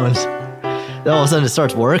headphones. Then all of a sudden, it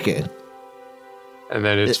starts working. And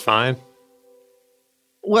then it's fine.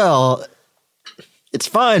 Well, it's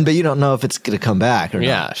fine, but you don't know if it's going to come back or not.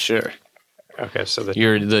 Yeah, sure. Okay, so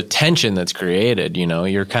The tension that's created,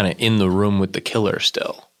 you're kind of in the room with the killer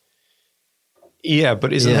still. yeah,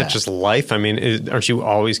 but isn't Yeah. that just life? I mean, aren't you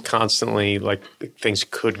always constantly like things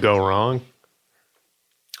could go wrong?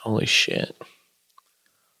 Holy shit.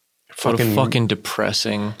 What a fucking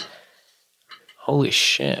depressing. Holy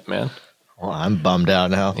shit, man. Well, I'm bummed out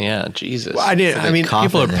now. Yeah, Jesus. Well, I mean, People are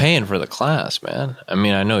confident. paying for the class, man. I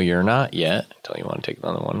mean, I know you're not yet until you want to take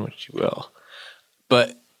another one, which you will.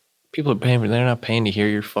 But people are paying for. They're not paying to hear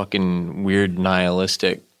your fucking weird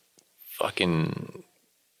nihilistic, fucking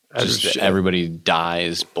just everybody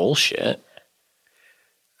dies bullshit.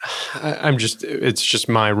 It's just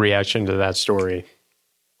my reaction to that story.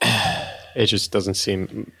 It just doesn't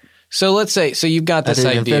seem. So let's say, you've got this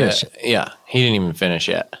didn't even idea. finish. Yeah, he didn't even finish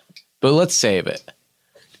yet. But let's save it.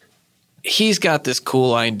 He's got this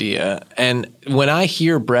cool idea. And when I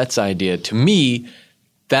hear Brett's idea, to me,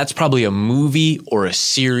 that's probably a movie or a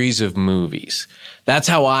series of movies. That's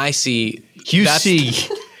how I see. You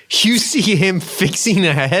see him fixing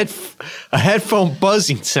a headphone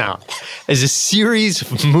buzzing sound as a series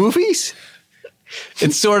of movies?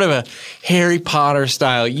 It's sort of a Harry Potter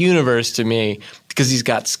style universe to me because he's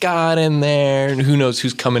got Scott in there and who knows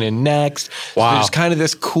who's coming in next. Wow. So there's kind of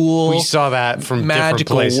this cool We saw that from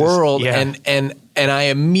magical different places. world. Yeah. And I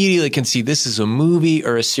immediately can see this is a movie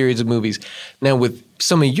or a series of movies. Now with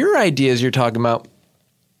some of your ideas you're talking about,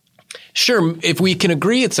 sure, if we can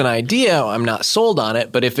agree it's an idea, I'm not sold on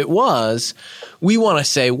it. But if it was, we want to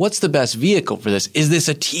say, what's the best vehicle for this? Is this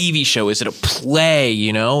a TV show? Is it a play?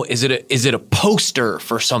 Is it a poster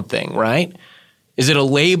for something? Right? Is it a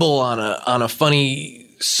label on a funny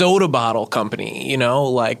soda bottle company?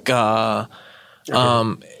 Like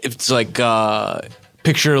it's like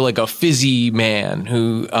picture like a fizzy man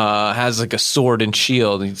who has like a sword and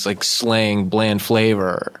shield. He's like slaying bland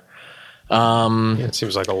flavor. It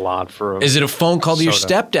seems like a lot for. Is it a phone call to your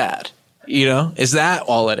soda. stepdad? Is that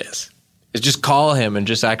all it is? Is just call him and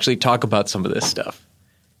just actually talk about some of this stuff?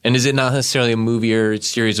 And is it not necessarily a movie or a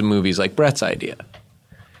series of movies like Brett's idea?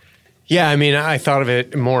 Yeah, I mean, I thought of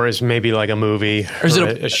it more as maybe like a movie or is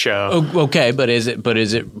it a show. Okay, but is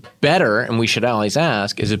it better? And we should always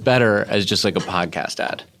ask: is it better as just like a podcast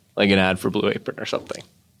ad, like an ad for Blue Apron or something?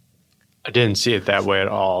 I didn't see it that way at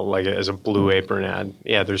all, like as a Blue Apron ad.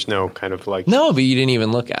 Yeah, there's no kind of like. No, but you didn't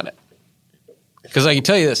even look at it. Because I can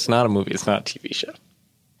tell you this: it's not a movie. It's not a TV show.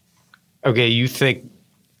 Okay, you think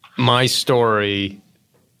my story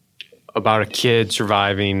about a kid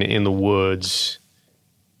surviving in the woods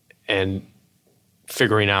and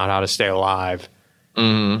figuring out how to stay alive,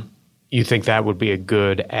 you think that would be a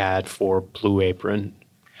good ad for Blue Apron?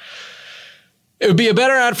 It would be a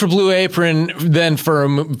better ad for Blue Apron than for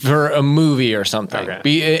a movie or something.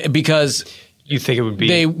 Okay. Because you think it would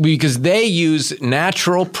be because they use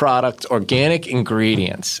natural products, organic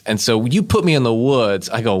ingredients, and so you put me in the woods,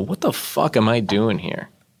 I go, what the fuck am I doing here?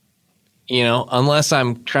 Unless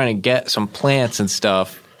I'm trying to get some plants and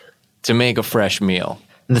stuff to make a fresh meal.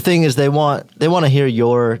 And the thing is, they want to hear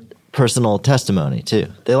your personal testimony too.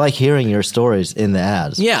 They like hearing your stories in the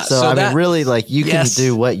ads. Yeah. So I mean, really, like you can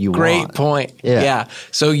do what you want. Great point. Yeah.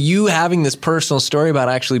 So you having this personal story about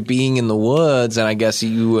actually being in the woods, and I guess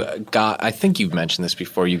I think you've mentioned this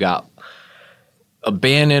before, you got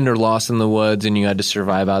abandoned or lost in the woods and you had to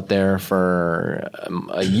survive out there for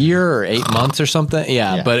a year or 8 months or something.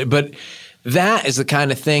 Yeah. But that is the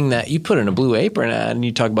kind of thing that you put in a Blue Apron ad and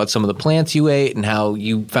you talk about some of the plants you ate and how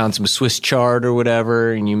you found some Swiss chard or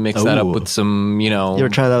whatever and you mix that up with some, You ever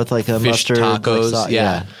try that with like a fish mustard? tacos? Like,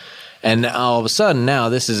 yeah. And all of a sudden now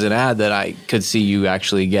this is an ad that I could see you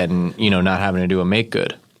actually getting, not having to do a make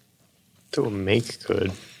good. to a make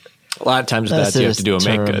good. A lot of times with that you have to do a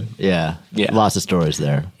make good. Yeah. Lots of stories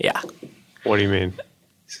there. Yeah. What do you mean?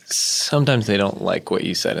 Sometimes they don't like what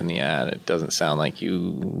you said in the ad. It doesn't sound like you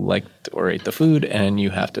liked or ate the food, and you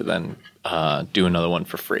have to then do another one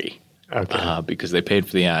for free. Okay. Because they paid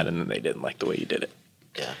for the ad and then they didn't like the way you did it.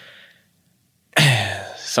 Yeah.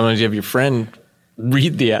 Sometimes you have your friend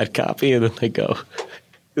read the ad copy and then they go,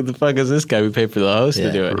 who the fuck is this guy? We paid for the host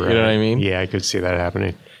to do it. Right. You know what I mean? Yeah, I could see that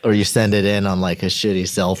happening. Or you send it in on like a shitty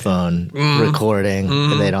cell phone recording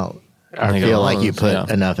and they don't feel like you put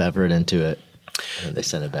enough effort into it. And they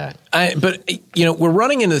send it back. But we're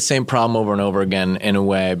running into the same problem over and over again in a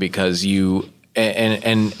way because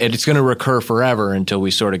and it's going to recur forever until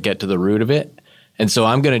we sort of get to the root of it. And so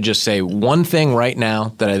I'm going to just say one thing right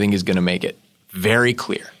now that I think is going to make it very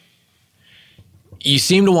clear. You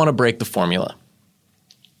seem to want to break the formula.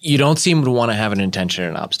 You don't seem to want to have an intention or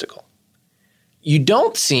an obstacle. You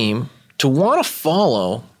don't seem to want to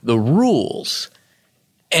follow the rules.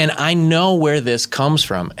 And I know where this comes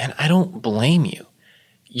from, and I don't blame you.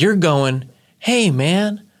 You're going, hey,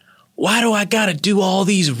 man, why do I got to do all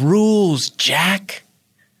these rules, Jack?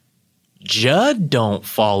 Judd don't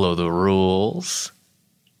follow the rules,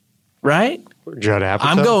 right? Judd Apatow?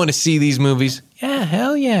 I'm going to see these movies. Yeah,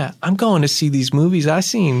 hell yeah. I'm going to see these movies. I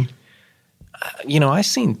seen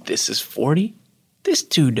This Is 40. This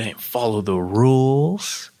dude didn't follow the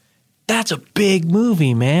rules. That's a big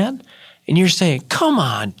movie, man. And you're saying, come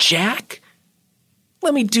on, Jack.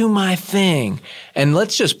 Let me do my thing. And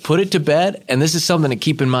let's just put it to bed. And this is something to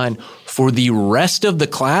keep in mind for the rest of the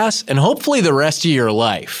class and hopefully the rest of your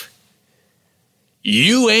life.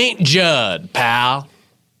 You ain't Judd, pal.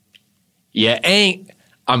 You ain't.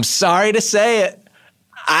 I'm sorry to say it.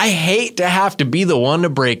 I hate to have to be the one to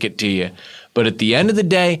break it to you. But at the end of the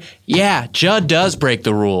day, yeah, Judd does break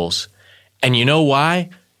the rules. And you know why?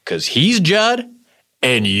 Because he's Judd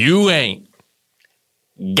and you ain't.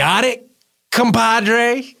 Got it,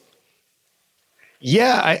 compadre?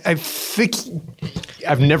 Yeah, I think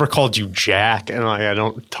I've never called you Jack, and I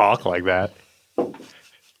don't talk like that.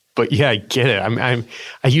 But yeah, I get it.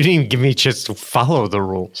 You didn't even give me a chance to follow the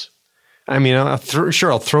rules. I mean, I'll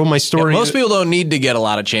throw my story. Yeah, most people don't need to get a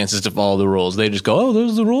lot of chances to follow the rules. They just go, oh,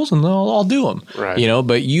 those are the rules, and I'll do them. Right.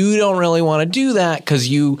 But you don't really want to do that because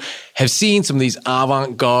you have seen some of these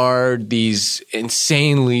avant-garde, these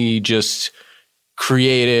insanely just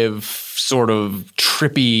creative, sort of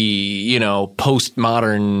trippy,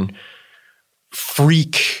 postmodern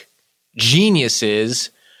freak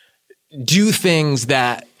geniuses do things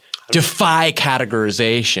that defy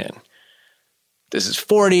categorization. This is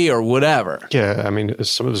 40 or whatever. Yeah, I mean,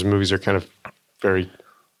 some of those movies are kind of very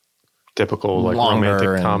typical, like Longer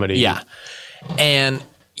romantic comedy. Yeah. And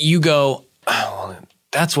you go, oh, well,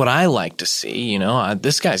 that's what I like to see.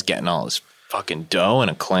 This guy's getting all this fucking dough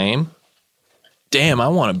and acclaim. Damn, I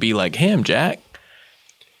want to be like him, Jack.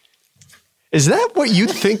 Is that what you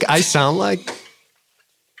think I sound like?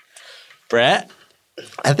 Brett?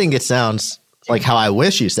 I think it sounds like how I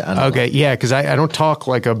wish you sounded. Okay, yeah, because I don't talk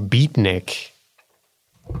like a beatnik.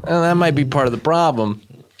 Well, that might be part of the problem.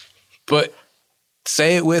 But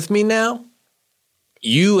say it with me now.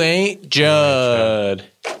 You ain't Judd.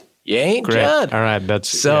 You ain't Great. Judd. All right, that's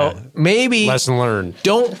so maybe lesson learned.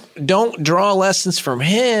 Don't draw lessons from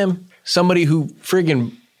him. Somebody who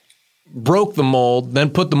friggin' broke the mold, then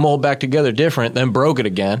put the mold back together different, then broke it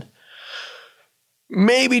again.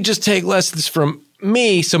 Maybe just take lessons from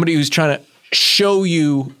me, somebody who's trying to show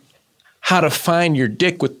you how to find your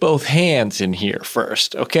dick with both hands in here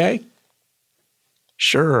first, okay?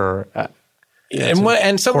 Sure.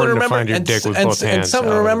 And something to remember. Find your dick with both hands. And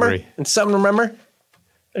something to remember.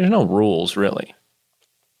 There's no rules, really.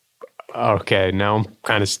 Okay, now I'm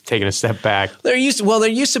kind of taking a step back. There used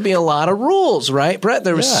to be a lot of rules, right, Brett?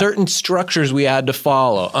 There were certain structures we had to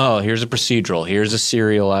follow. Oh, here's a procedural. Here's a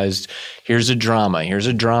serialized. Here's a drama. Here's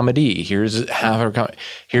a dramedy. Here's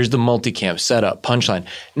the multicam setup, punchline.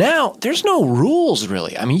 Now, there's no rules,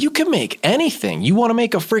 really. I mean, you can make anything. You want to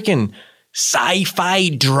make a freaking sci-fi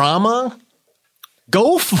drama?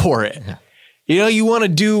 Go for it. You want to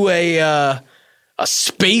do a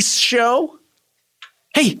space show?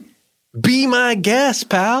 Hey, be my guest,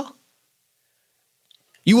 pal.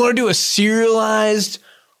 You want to do a serialized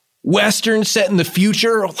Western set in the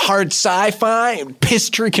future, hard sci-fi,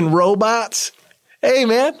 piss-drinking robots? Hey,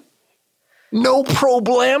 man, no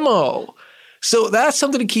problemo. So that's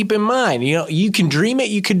something to keep in mind. You can dream it,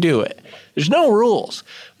 you can do it. There's no rules.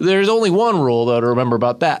 There's only one rule, though, to remember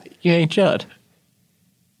about that. You ain't Judd.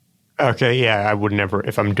 Okay, yeah, I would never,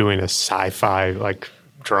 if I'm doing a sci-fi,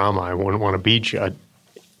 drama, I wouldn't want to be Judd.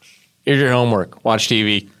 Here's your homework. Watch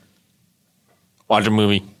TV. Watch a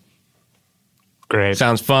movie. Great.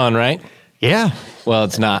 Sounds fun, right? Yeah. Well,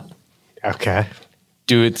 it's not. Okay.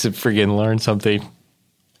 Do it to friggin' learn something.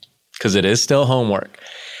 Because it is still homework.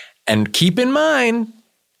 And keep in mind,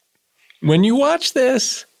 when you watch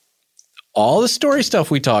this, all the story stuff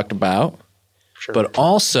we talked about, but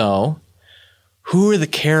also, who are the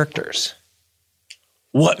characters?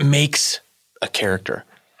 What makes a character?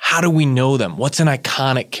 How do we know them? What's an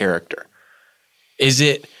iconic character? Is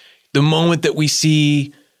it the moment that we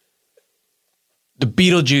see the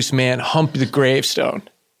Beetlejuice man hump the gravestone?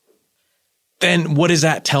 Then what does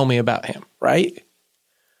that tell me about him, right?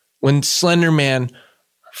 When Slender Man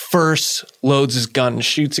first loads his gun and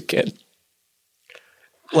shoots a kid.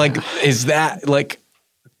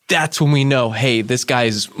 That's when we know, hey, this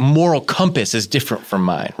guy's moral compass is different from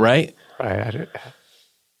mine, right? Right.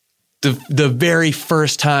 The very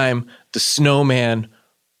first time the snowman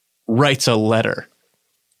writes a letter.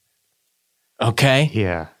 Okay?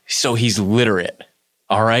 Yeah. So he's literate,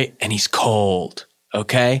 all right? And he's cold,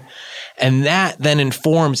 okay? And that then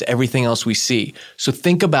informs everything else we see. So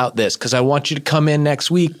think about this, because I want you to come in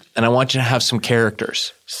next week and I want you to have some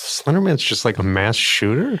characters. Slenderman's just like a mass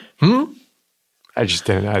shooter? I just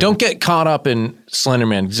didn't. Don't get caught up in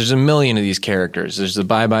Slenderman, because there's a million of these characters. There's the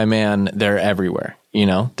Bye-Bye Man. They're everywhere, you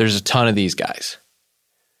know? There's a ton of these guys.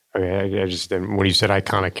 Okay, I just didn't. When you said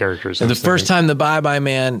iconic characters. And the first time the Bye-Bye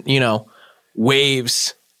Man, you know,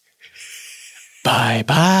 waves,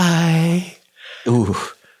 bye-bye, ooh,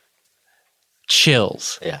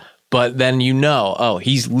 chills. Yeah. But then you know, oh,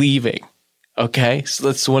 he's leaving. Okay? So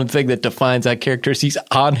that's one thing that defines that character is he's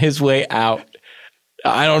on his way out.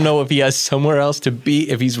 I don't know if he has somewhere else to be,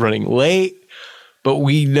 if he's running late, but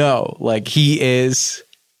we know, like, he is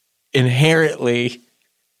inherently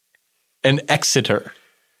an Exeter.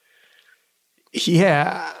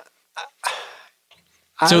 Yeah.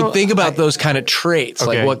 So think about those kind of traits,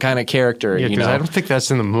 Okay. like what kind of character, Yeah, you because know? I don't think that's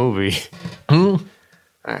in the movie.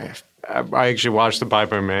 I actually watched The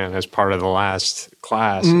Bye-Bye Man as part of the last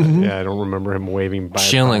class. Yeah, I don't remember him waving bye.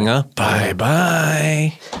 Chilling, huh?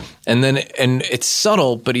 Bye-bye. And it's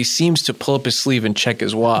subtle, but he seems to pull up his sleeve and check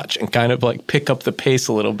his watch and kind of like pick up the pace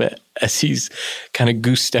a little bit as he's kind of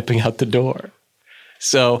goose stepping out the door.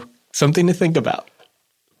 So something to think about.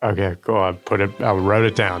 Okay, go on. I wrote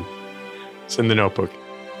it down. It's in the notebook.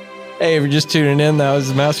 Hey, if you're just tuning in, that was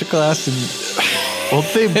the masterclass. And Well,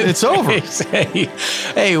 it's over.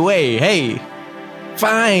 Hey,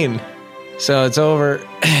 fine. So it's over.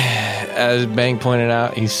 As Bang pointed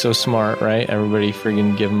out, he's so smart, right? Everybody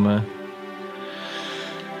friggin' give him a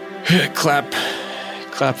clap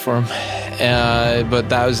for him. But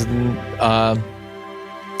that was the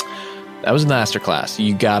masterclass.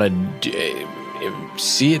 You gotta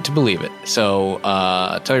see it to believe it. So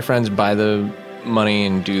tell your friends, buy the money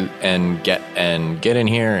and get in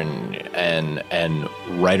here and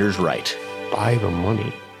writers write. Buy the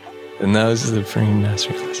money. And that was the freaking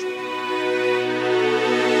masterclass.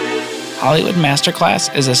 Hollywood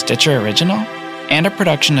Masterclass is a Stitcher original and a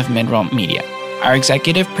production of Midroll Media. Our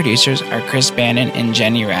executive producers are Chris Bannon and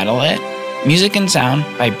Jenny Radelet. Music and sound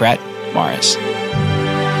by Brett Morris.